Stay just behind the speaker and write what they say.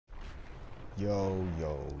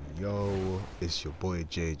Yo, it's your boy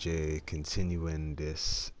JJ continuing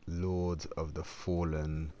this Lord of the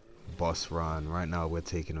Fallen boss run. Right now we're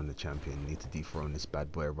taking on the champion. Need to dethrone this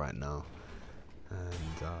bad boy right now.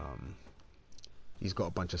 And he's got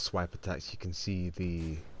a bunch of swipe attacks. You can see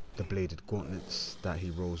the bladed gauntlets that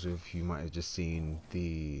he rolls with. You might have just seen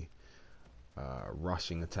the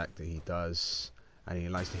rushing attack that he does. And he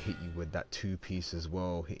likes to hit you with that two-piece as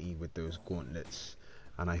well, hit you with those gauntlets.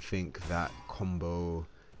 And I think that combo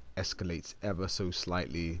escalates ever so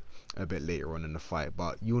slightly a bit later on in the fight,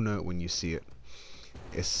 but you'll know it when you see it.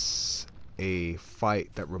 It's a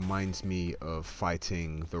fight that reminds me of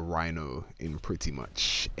fighting the Rhino in pretty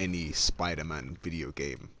much any Spider-Man video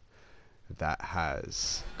game that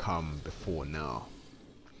has come before now.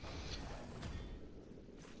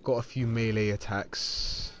 Got a few melee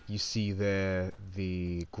attacks. You see there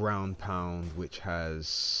the ground pound, which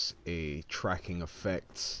has a tracking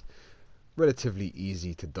effect. Relatively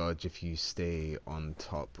easy to dodge if you stay on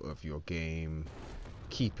top of your game.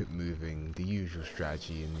 Keep it moving, the usual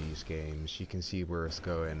strategy in these games. You can see where it's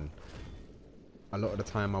going. A lot of the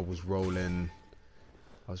time I was rolling,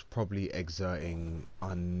 I was probably exerting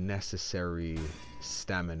unnecessary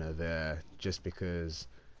stamina there just because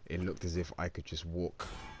it looked as if I could just walk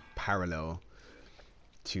parallel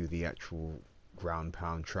to the actual ground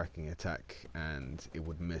pound tracking attack and it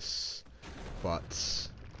would miss. But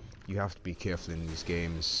you have to be careful in these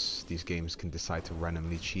games. These games can decide to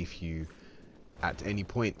randomly chief you at any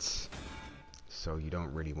point, so you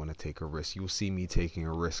don't really want to take a risk. You'll see me taking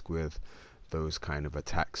a risk with those kind of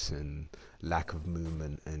attacks and lack of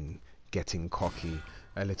movement and getting cocky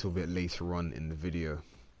a little bit later on in the video.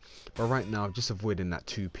 But right now, just avoiding that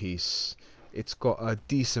two-piece. It's got a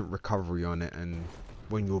decent recovery on it, and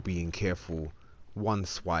when you're being careful, one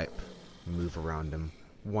swipe, move around them.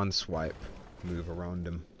 One swipe, move around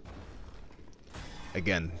them.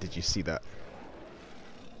 Again, did you see that?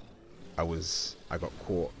 I got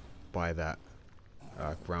caught by that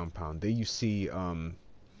ground pound. There you see the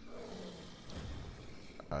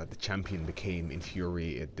champion became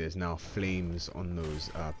infuriated. There's now flames on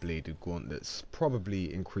those bladed gauntlets,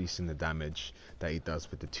 probably increasing the damage that he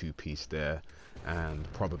does with the two-piece there,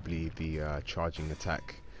 and probably the charging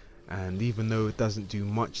attack. And even though it doesn't do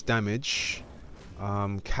much damage,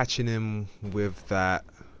 catching him with that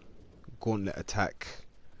gauntlet attack,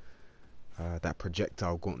 that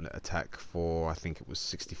projectile gauntlet attack for, I think it was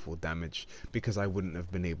 64 damage, because I wouldn't have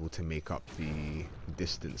been able to make up the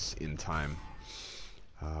distance in time.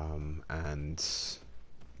 And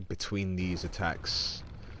between these attacks,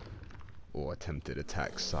 or attempted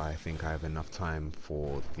attacks, I think I have enough time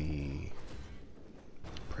for the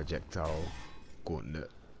projectile gauntlet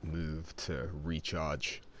move to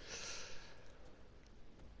recharge.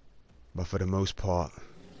 But for the most part,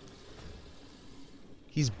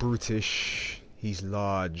 he's brutish, he's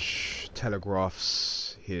large,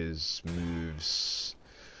 telegraphs his moves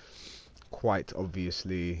quite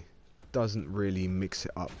obviously, doesn't really mix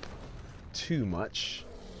it up too much.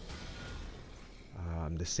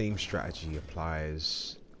 The same strategy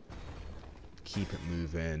applies. Keep it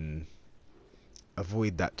moving,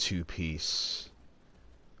 avoid that two-piece,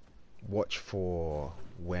 watch for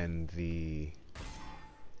when the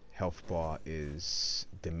health bar is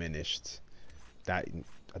diminished. That,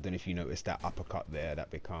 I don't know if you noticed that uppercut there,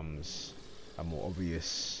 that becomes a more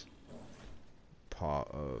obvious part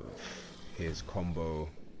of his combo.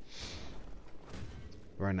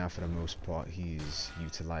 Right now, for the most part, he's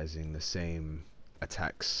utilizing the same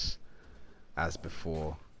attacks as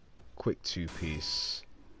before. Quick two-piece,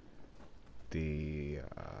 the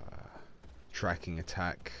tracking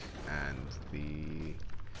attack, and the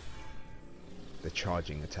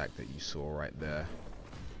charging attack that you saw right there.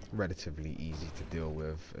 Relatively easy to deal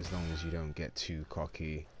with as long as you don't get too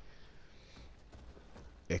cocky.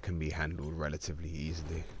 It can be handled relatively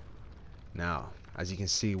easily. Now, as you can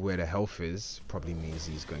see where the health is, probably means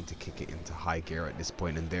he's going to kick it into high gear at this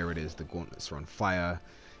point, and there it is, the gauntlets are on fire.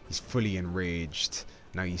 He's fully enraged.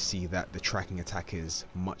 Now you see that the tracking attack is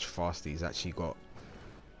much faster. He's actually got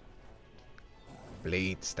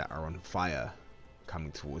blades that are on fire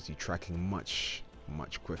coming towards you, tracking much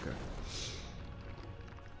quicker.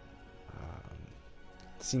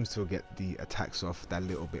 Seems to get the attacks off that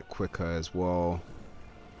little bit quicker as well.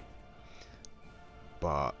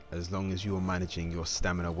 But as long as you're managing your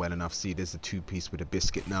stamina well enough, see, there's a two-piece with a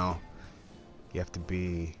biscuit now. You have to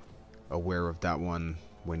be aware of that one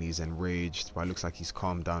when he's enraged. But it looks like he's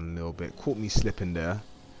calmed down a little bit. Caught me slipping there.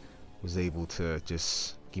 Was able to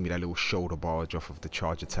just give me that little shoulder barge off of the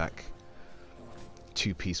charge attack.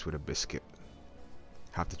 Two-piece with a biscuit.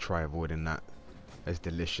 Have to try avoiding that. as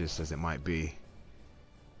delicious as it might be,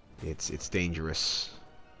 it's dangerous.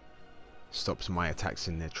 Stops my attacks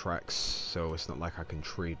in their tracks, so it's not like I can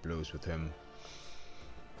trade blows with him.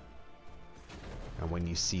 And when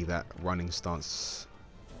you see that running stance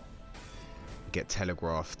get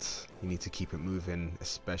telegraphed, you need to keep it moving,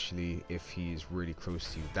 especially if he's really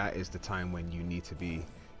close to you. That is the time when you need to be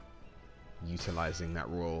utilizing that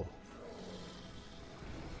roll.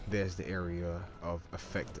 There's the area of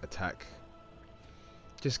effect attack.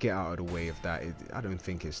 Just get out of the way of that. I don't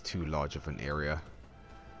think it's too large of an area.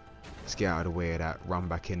 Just get out of the way of that. Run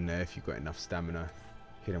back in there if you've got enough stamina.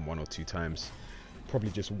 Hit him 1 or 2 times.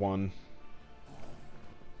 Probably just 1.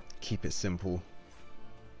 Keep it simple.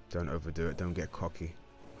 Don't overdo it. Don't get cocky.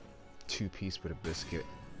 2-piece with a biscuit.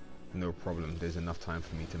 No problem. There's enough time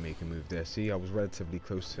for me to make a move there. See, I was relatively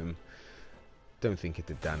close to him. Don't think it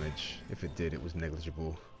did damage. If it did, it was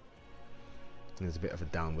negligible. And there's a bit of a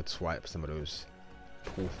downward swipe. Some of those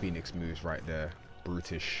poor Phoenix moves right there.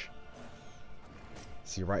 Brutish.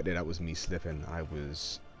 See, right there, that was me slipping. I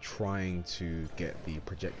was trying to get the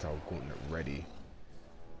projectile gauntlet ready,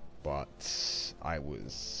 but I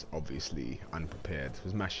was obviously unprepared. I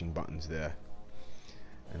was mashing buttons there.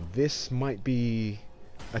 And this might be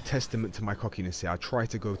a testament to my cockiness here. I try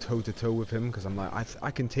to go toe-to-toe with him because I'm like,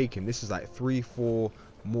 I can take him. This is like 3-4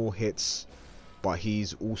 more hits, but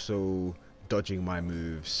he's also dodging my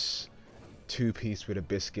moves. 2-piece with a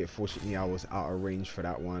biscuit. Fortunately, I was out of range for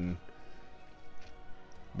that one.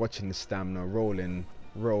 Watching the stamina, roll in,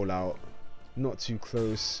 roll out, not too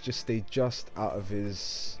close, just stay just out of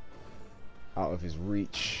his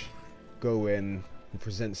reach. Go in, he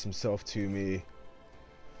presents himself to me.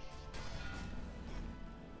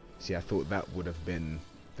 See, I thought that would have been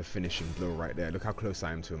the finishing blow right there. Look how close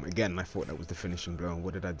I am to him. Again, I thought that was the finishing blow, and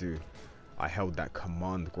what did I do? I held that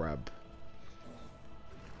command grab.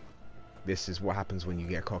 This is what happens when you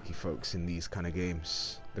get cocky, folks, in these kind of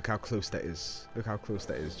games. Look how close that is. Look how close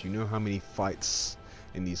that is. Do you know how many fights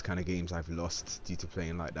in these kind of games I've lost due to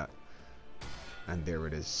playing like that? And there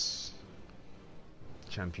it is.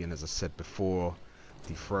 Champion, as I said before,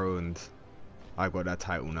 dethroned. I got that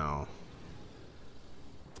title now.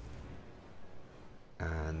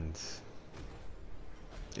 And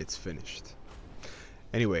it's finished.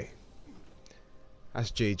 Anyway,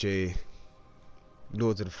 that's JJ.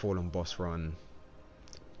 Lords of the Fallen boss run.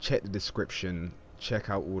 Check the description. Check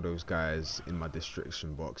out all those guys in my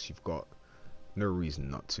description box. You've got no reason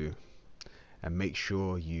not to. And make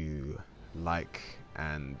sure you like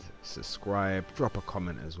and subscribe. Drop a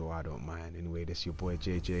comment as well, I don't mind. Anyway, this is your boy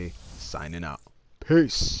JJ signing out.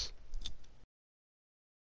 Peace.